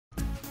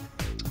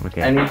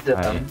Okay. I need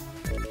to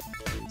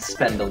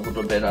spend a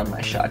little bit on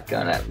my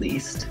shotgun at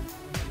least.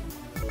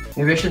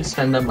 Maybe I should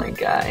spend on my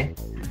guy.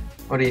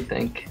 What do you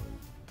think?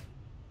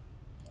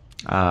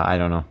 I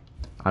don't know.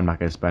 I'm not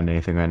gonna spend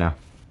anything right now.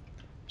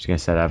 Just gonna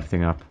set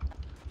everything up.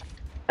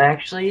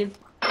 Actually,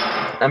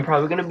 I'm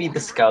probably gonna be the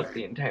scout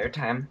the entire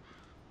time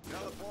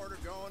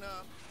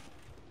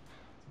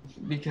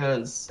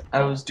because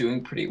I was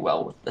doing pretty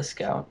well with the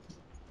scout.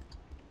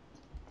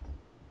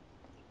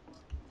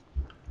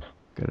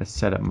 Gotta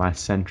set up my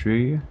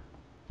sentry.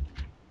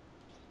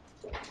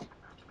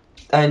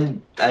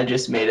 And I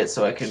just made it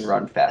so I can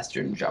run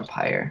faster and jump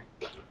higher.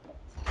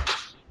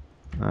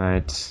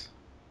 Alright.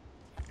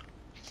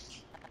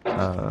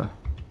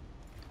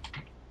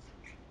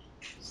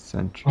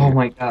 Sentry. Oh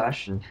my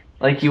gosh.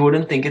 Like, you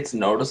wouldn't think it's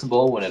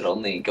noticeable when it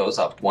only goes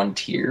up one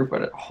tier,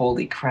 but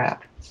holy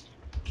crap.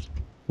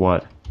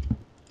 What?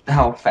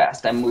 How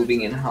fast I'm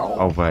moving and how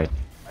Oh, right.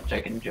 much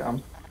I can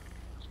jump.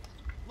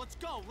 Let's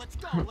go, let's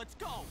go, let's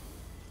go.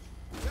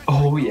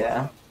 Oh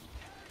yeah.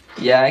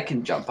 Yeah, I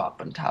can jump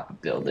up on top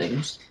of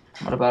buildings.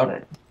 What about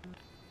it?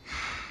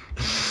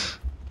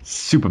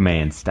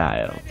 Superman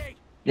style.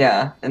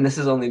 Yeah, and this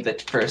is only the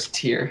first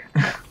tier.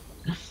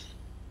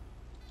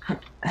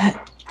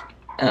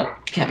 Oh,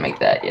 can't make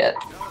that yet.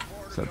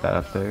 Set that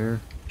up there.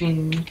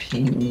 Ping,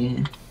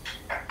 ping.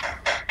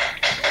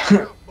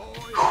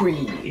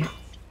 Whee.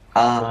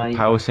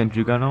 Power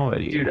sentry gun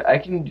already. Dude, I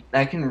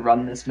can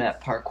run this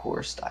map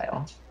parkour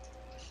style.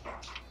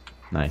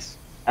 Nice.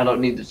 I don't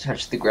need to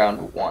touch the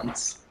ground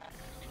once.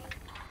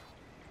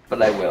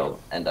 But I will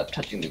end up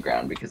touching the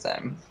ground because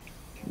I'm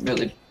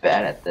really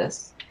bad at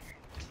this.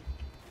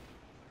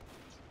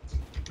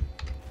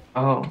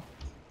 Oh.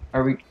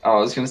 Are we? Oh, I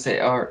was gonna say,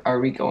 are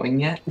we going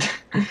yet?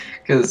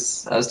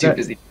 Because I was too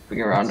busy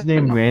moving around. What's his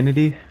name?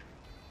 Ranity?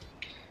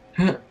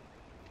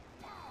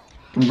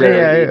 Rarity.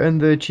 Yeah, and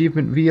the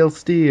achievement VL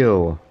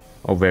Steel.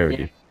 Oh,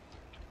 Rarity.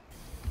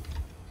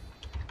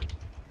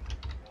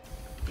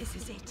 This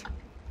is it.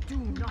 Do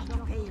not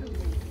fail me.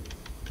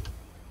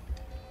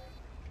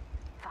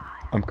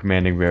 I'm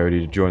commanding Rarity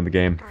to join the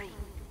game.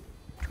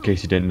 In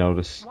case you didn't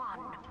notice.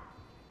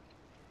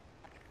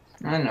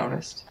 I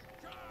noticed.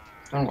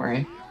 Don't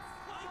worry.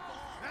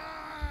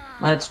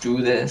 Let's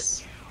do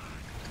this.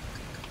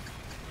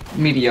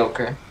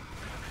 Mediocre.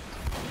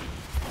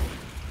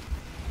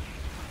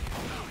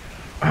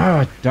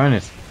 Ah, darn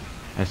it.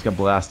 I just got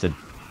blasted.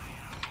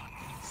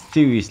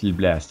 Seriously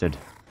blasted.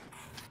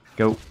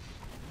 Go.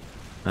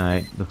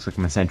 Alright, looks like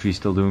my sentry's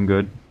still doing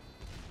good.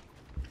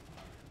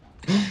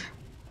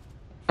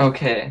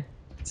 Okay,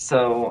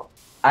 so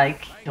I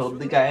killed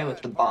the guy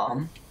with the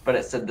bomb, but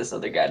it said this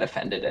other guy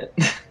defended it.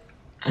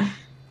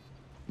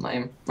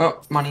 Lame.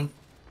 Oh, money.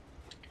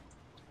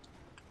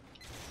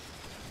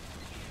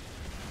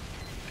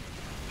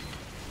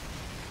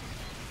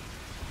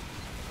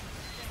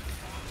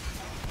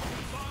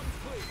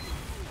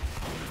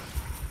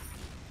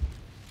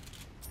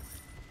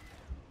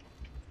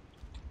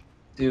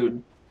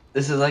 Dude,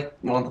 this is like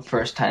one of the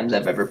first times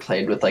I've ever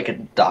played with like a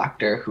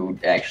doctor who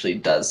actually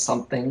does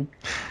something.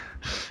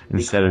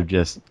 Instead of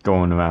just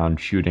going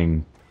around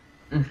shooting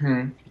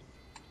Mm-hmm.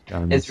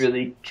 guns. It's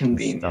really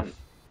convenient. Stuff.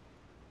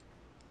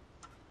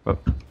 Oh.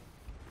 Here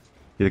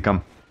they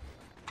come.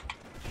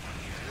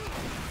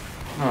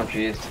 Oh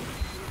jeez.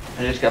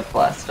 I just got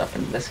blasted up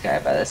into this guy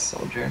by this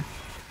soldier.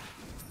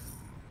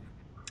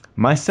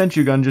 My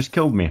sentry gun just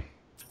killed me.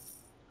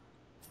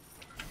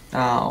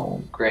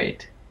 Oh,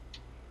 great.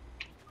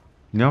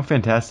 You know how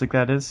fantastic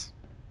that is?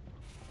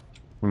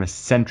 When a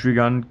sentry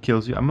gun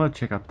kills you. I'm gonna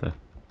check out the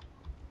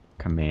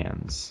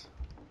commands.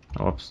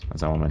 Oh, whoops,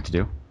 that's all I meant to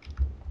do.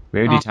 We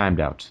already timed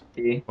out.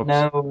 Oops.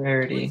 No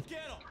rarity.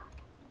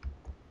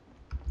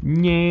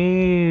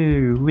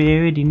 No, we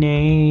already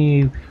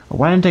know.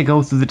 Why didn't I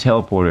go through the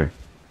teleporter?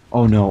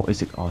 Oh no,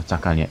 is it? Oh, it's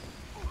not gone yet.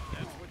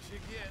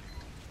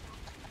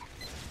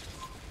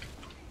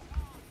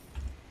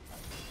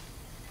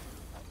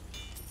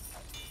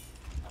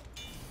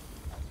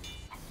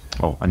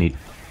 Oh, I need.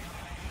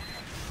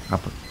 I'll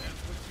put.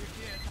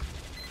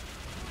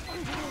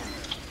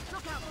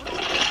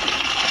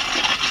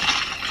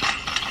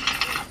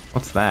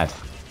 What's that?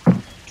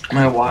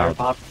 My water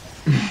pop.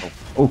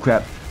 Oh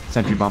crap!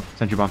 Sentry bomb!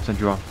 Sentry bomb!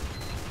 Sentry bomb!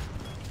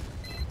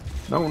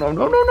 No! No!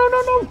 No! No! No!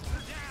 No! No!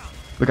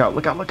 Look out!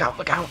 Look out! Look out!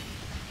 Look out!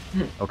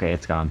 Okay,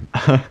 it's gone.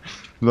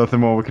 Nothing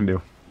more we can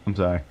do. I'm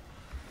sorry.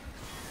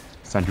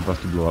 Sentry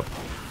buster blew up.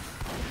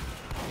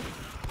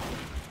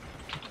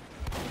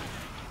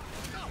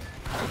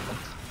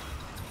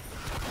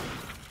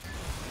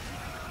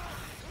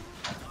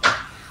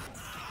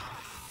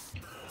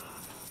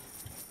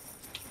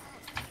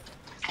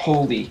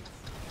 Holy.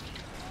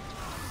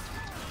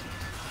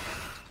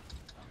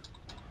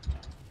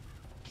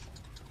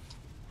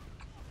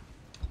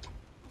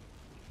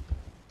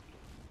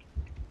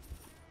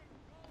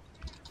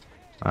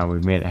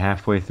 We've made it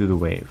halfway through the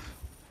wave.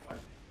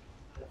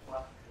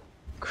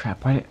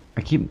 Crap, I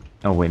keep...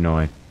 Oh wait, no,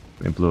 I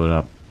blew it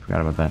up.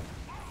 Forgot about that.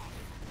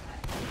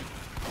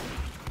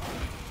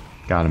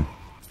 Got him.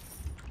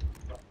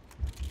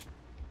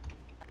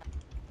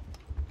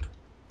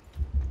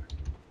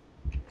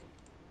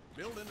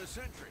 than the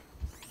sentry.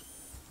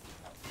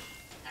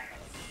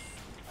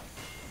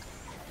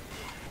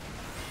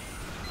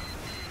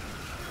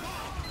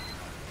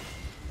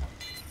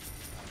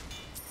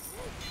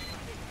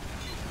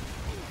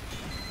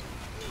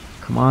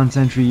 Come on,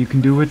 Sentry, you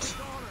can do it.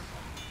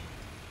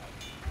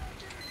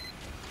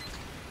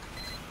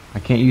 I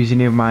can't use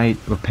any of my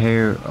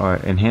repair or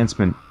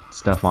enhancement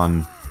stuff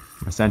on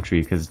my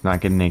Sentry because it's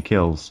not getting any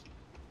kills.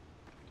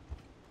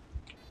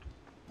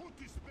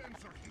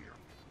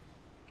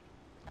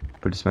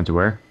 Put dispenser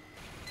where?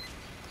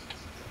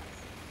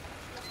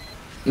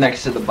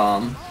 Next to the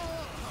bomb.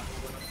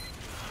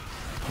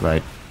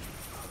 Right.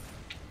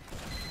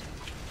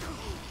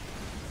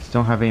 Just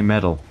don't have any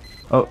metal.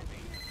 Oh,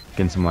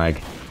 getting some lag.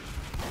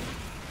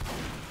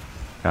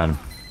 Got him.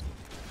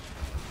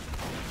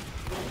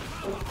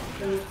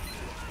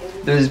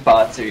 Those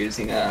bots are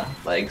using a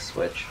leg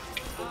switch.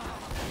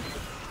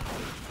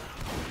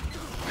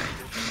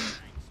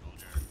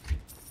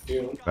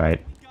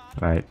 Right,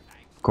 right.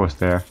 Of course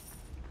there.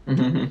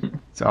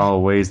 It's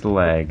always the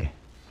lag.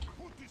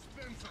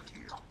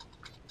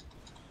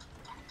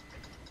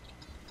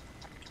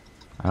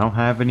 I don't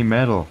have any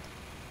metal.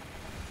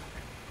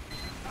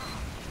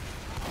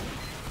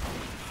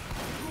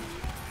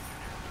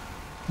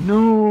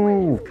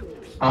 No!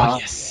 Oh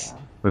yes!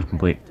 We've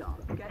complete.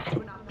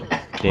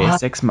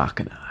 Deus Ex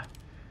Machina.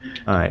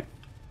 Alright.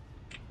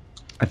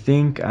 I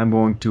think I'm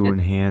going to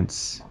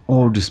enhance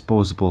all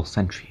disposable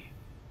sentry.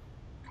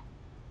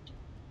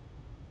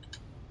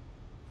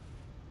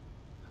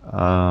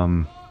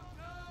 Alright,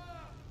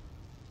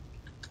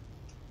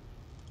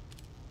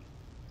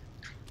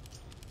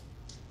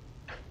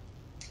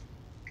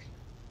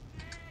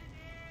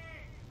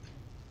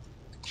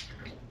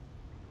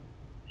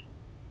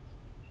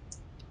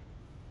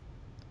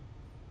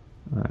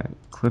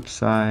 clip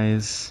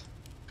size,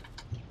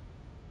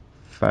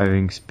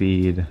 firing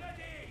speed,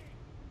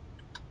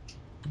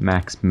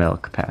 max mel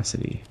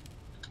capacity.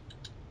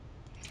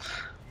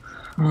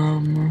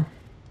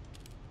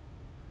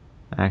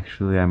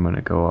 Actually, I'm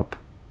gonna go up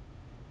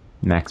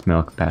max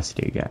mel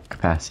capacity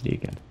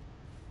again,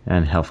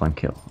 and health on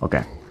kill.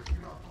 Okay,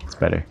 it's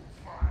better.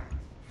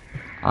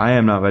 I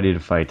am not ready to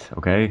fight.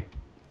 Okay,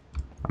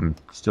 I'm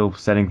still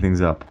setting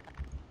things up.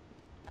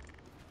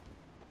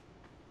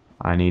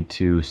 I need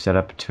to set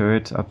up a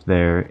turret up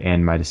there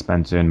and my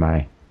dispenser and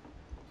my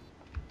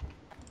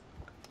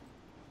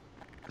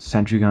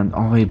sentry gun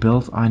already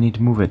built. I need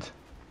to move it.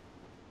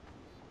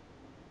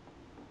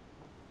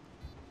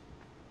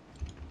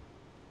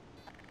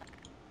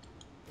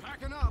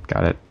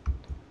 Got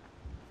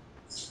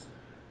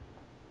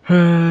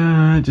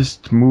it.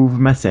 Just move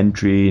my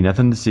sentry.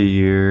 Nothing to see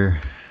here.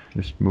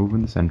 Just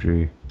moving the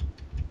sentry.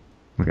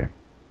 Okay.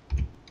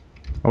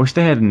 I wish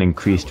they had an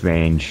increased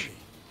range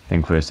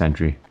thing for a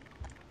sentry.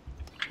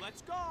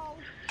 Let's go.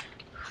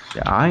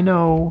 Yeah, I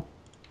know.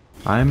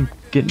 I'm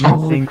getting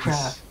Holy things.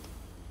 crap.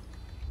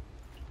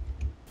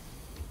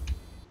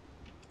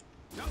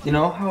 You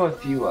know how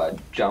if you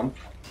jump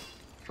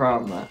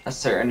from a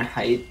certain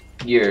height,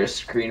 your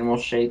screen will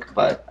shake,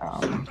 but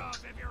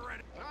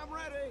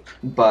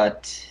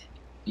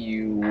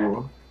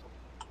you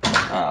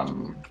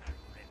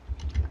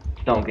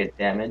don't get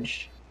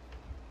damaged.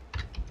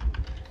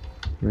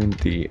 We're in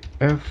the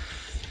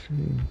F.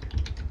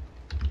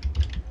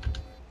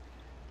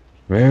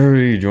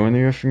 Very join the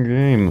effing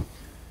game.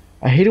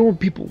 I hate it when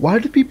people. Why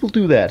do people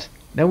do that?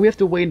 Now we have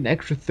to wait an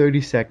extra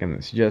 30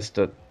 seconds just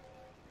to.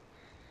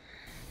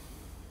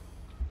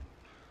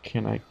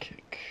 Can I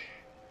kick?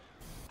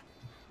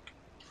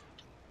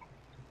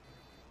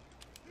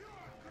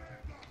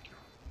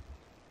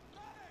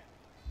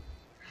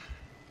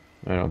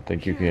 I don't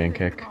think you can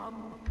kick.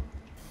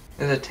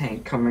 There's a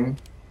tank coming.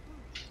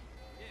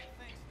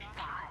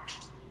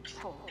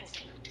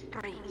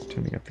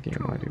 Turning up the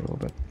game audio a little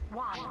bit.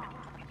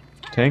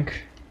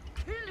 Tank.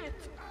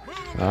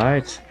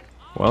 Alright.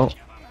 Well.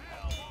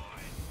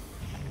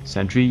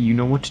 Sentry, you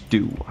know what to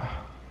do.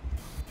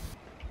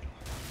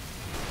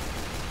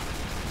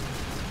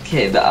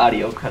 Okay, the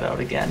audio cut out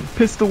again.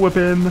 Pistol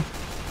whipping.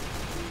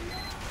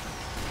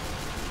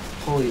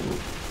 Holy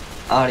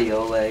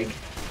audio lag.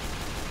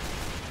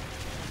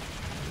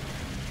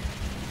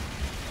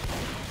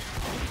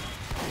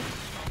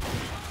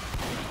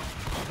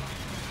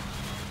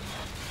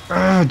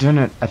 Ah, darn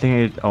it. I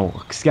think I.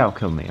 Oh, Scout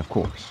killed me, of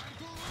course.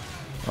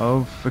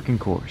 Of freaking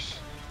course.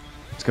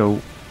 Let's go.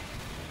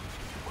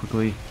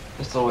 Quickly.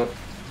 Pistol whip.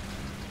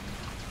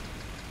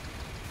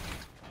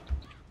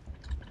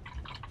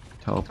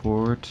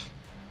 Teleport.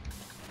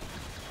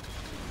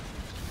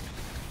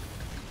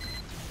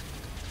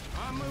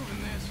 I'm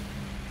moving this.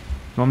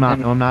 No, I'm not.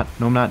 No, I'm not.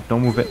 No, I'm not.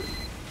 Don't move it.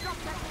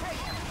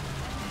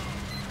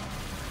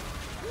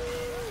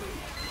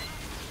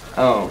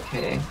 Oh,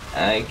 okay.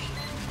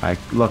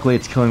 Luckily,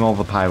 it's killing all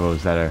the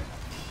pyros that are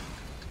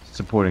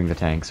supporting the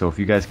tank. So if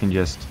you guys can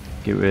just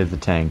get rid of the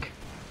tank,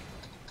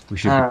 we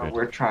should be good.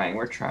 We're trying.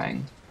 4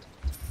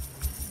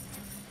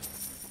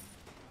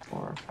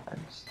 or 5.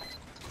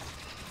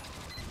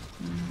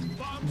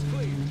 Bomb's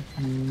clear.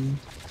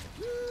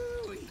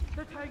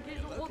 The tank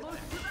is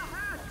almost to the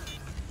hatch.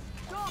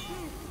 Stop it.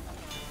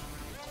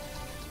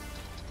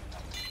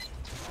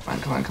 Come on,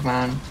 come on, come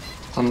on.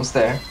 It's almost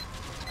there.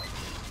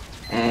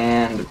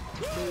 And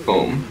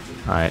boom.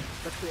 Alright.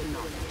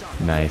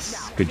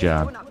 Nice. Good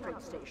job.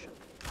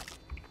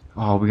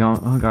 Oh, we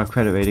only got a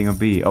credit rating of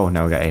B. Oh,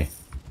 no, we got A.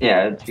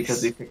 Yeah, it's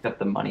because we picked up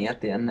the money at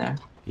the end there.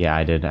 Yeah,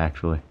 I did,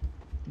 actually.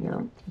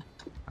 Yeah.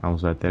 I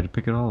was right there to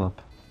pick it all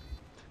up.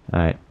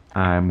 Alright,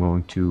 I'm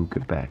going to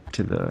get back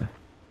to the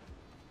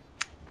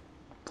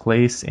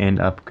place and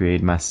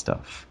upgrade my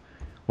stuff.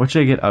 What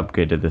should I get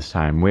upgraded this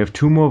time? We have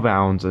 2 more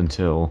rounds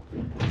until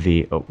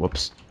the... Oh,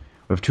 whoops.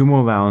 We have 2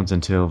 more rounds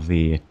until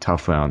the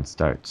tough round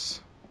starts.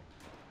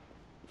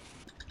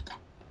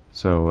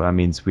 So that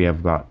means we have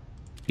about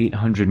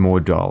 $800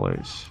 more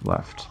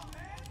left.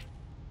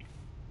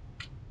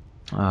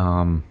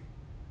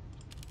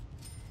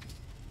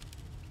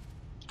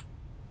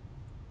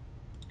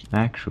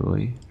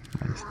 Actually,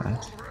 what is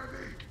that?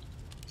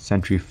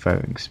 Sentry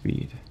firing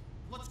speed.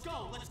 Let's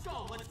go, let's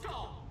go, let's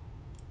go.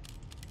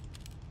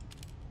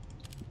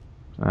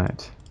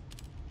 Alright.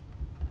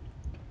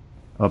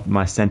 Up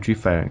my sentry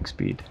firing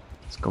speed.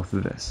 Let's go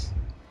through this.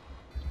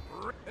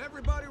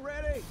 Everybody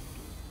ready?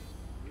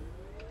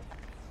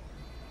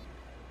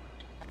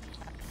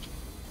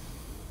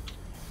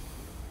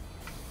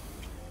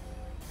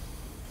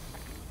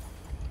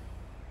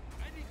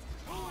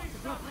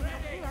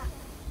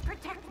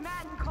 Protect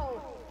Mann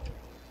Cole.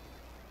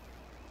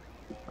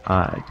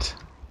 Alright.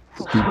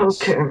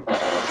 Okay.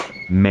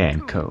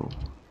 Manco.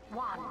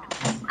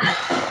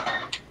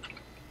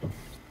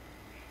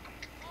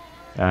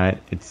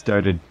 Alright, it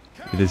started.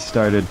 It has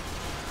started.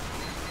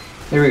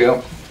 Here we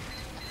go.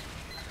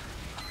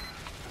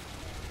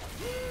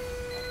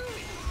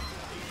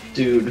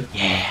 Dude.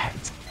 Yeah,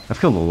 I've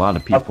killed a lot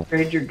of people.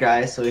 Upgrade your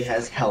guy so he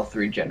has health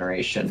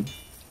regeneration.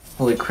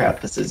 Holy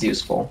crap, this is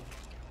useful.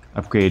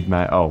 Upgrade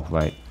my... Oh,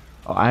 right.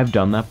 Oh, I've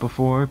done that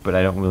before, but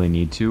I don't really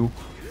need to.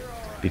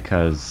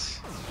 Because...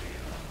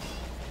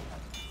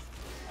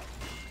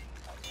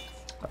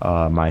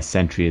 my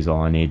sentry is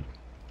all I need.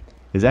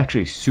 It's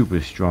actually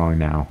super strong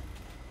now.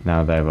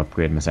 Now that I've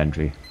upgraded my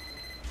sentry.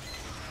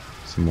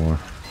 Some more.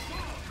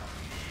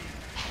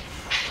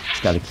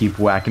 Just gotta keep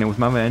whacking it with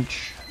my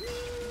wrench.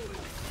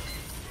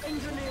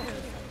 Engineers,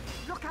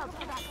 look out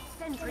for that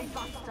sentry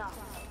buster.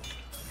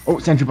 Oh,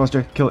 sentry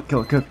buster! Kill it!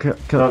 Kill it! Kill it! Kill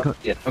it! Kill it! Kill it.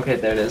 Yeah, okay,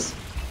 there it is.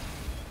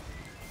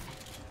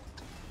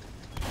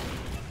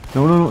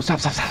 No! No! No! Stop!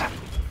 Stop! Stop! Stop!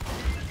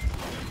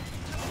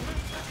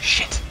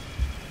 Shit!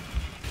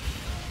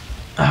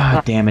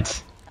 Ah! Damn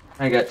it!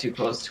 I got too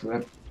close to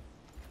it.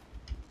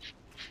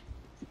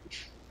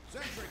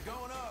 Sentry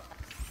going up.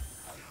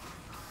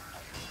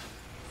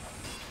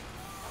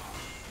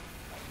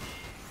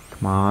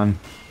 Come on.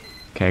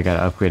 Okay, I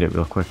gotta upgrade it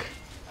real quick.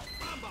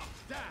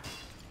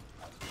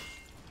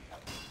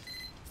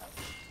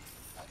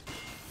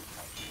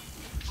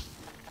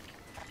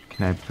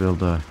 Can I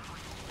build a...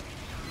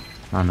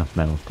 Not enough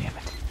metal, damn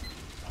it.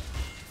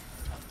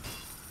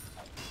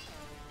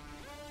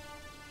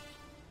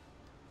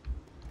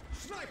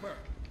 Sniper.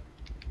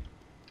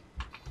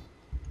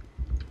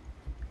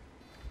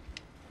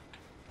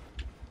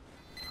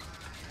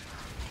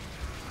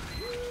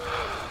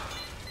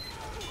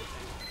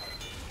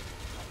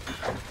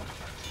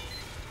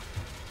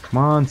 Come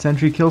on,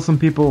 sentry, kill some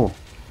people!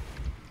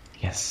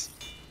 Yes.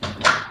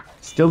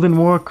 Still didn't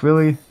work,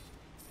 really.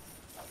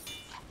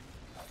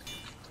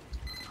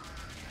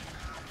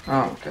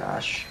 Oh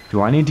gosh.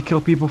 Do I need to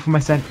kill people for my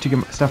to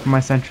get stuff from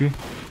my sentry?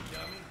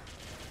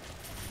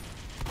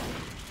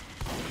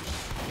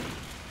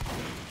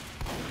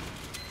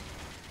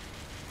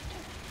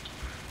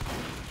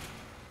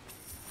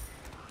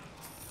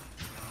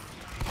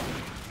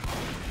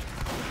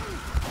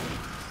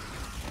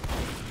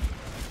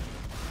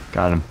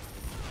 Got him.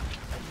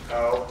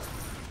 Oh.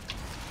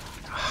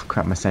 Oh,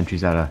 crap, my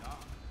sentry's out of...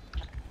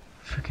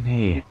 Freaking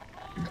hey.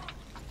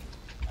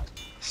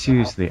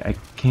 Seriously, I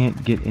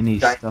can't get any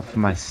stuff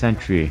from my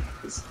sentry.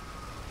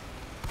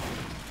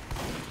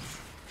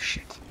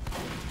 Shit.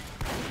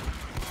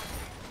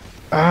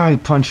 Ah, he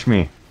punched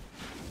me.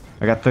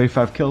 I got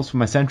 35 kills from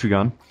my sentry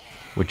gun,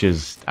 which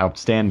is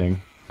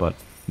outstanding, but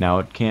now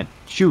it can't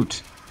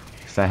shoot,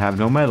 because I have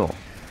no metal.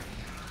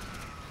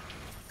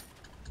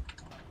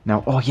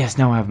 Now, oh yes,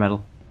 now I have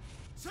metal.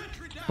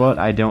 But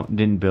I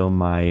didn't build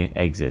my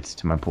exits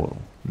to my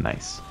portal.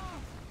 Nice.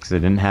 Because I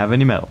didn't have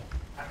any metal.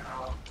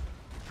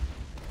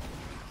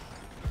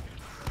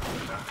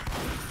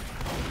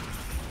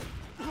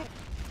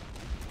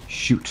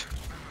 Shoot.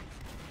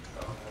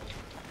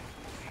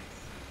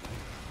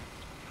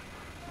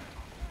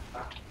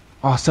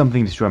 Oh,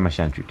 something destroyed my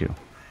sentry too.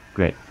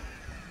 Great.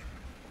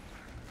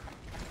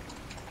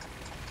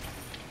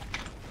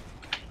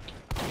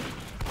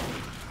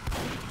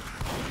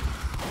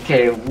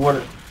 Okay,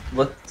 what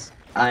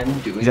I'm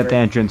doing He's at the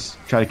right- entrance.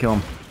 Try to kill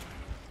him.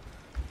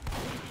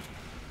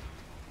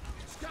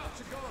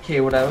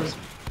 Okay, what I was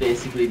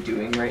basically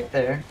doing right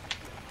there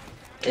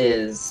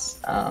is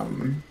Sentry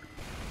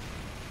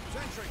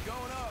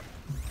going up.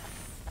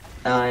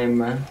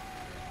 I'm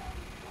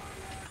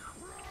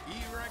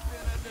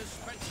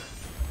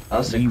That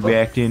was You close.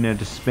 backed in a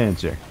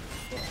dispenser.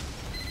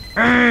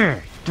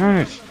 Darn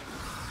it!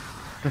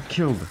 Got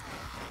killed.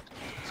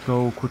 Let's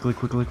go quickly,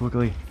 quickly,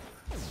 quickly.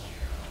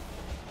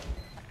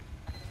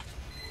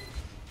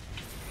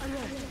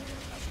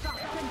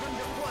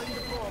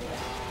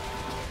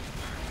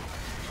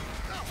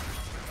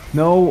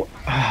 No!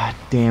 Ah,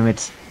 damn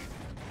it.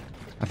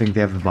 I think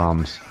they have the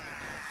bombs.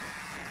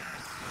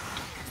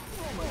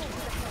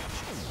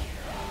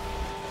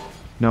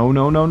 No,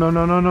 no, no, no,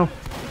 no, no, no.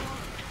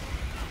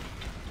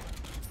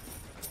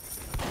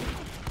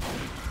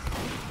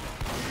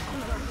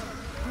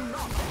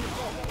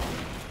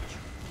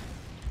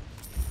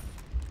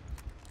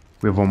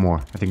 We have one more.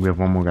 I think we have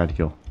one more guy to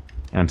kill.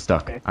 And I'm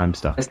stuck. Okay. I'm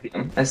stuck. I see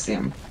him. I see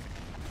him.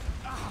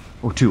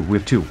 Oh, two. We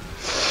have two.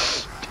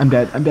 I'm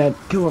dead. I'm dead.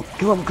 Kill him.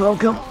 Kill him. Kill him.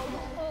 Kill him.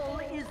 All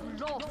is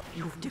lost.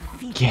 You've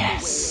defeated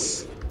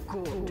Yes. the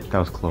way. Good. That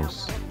was close.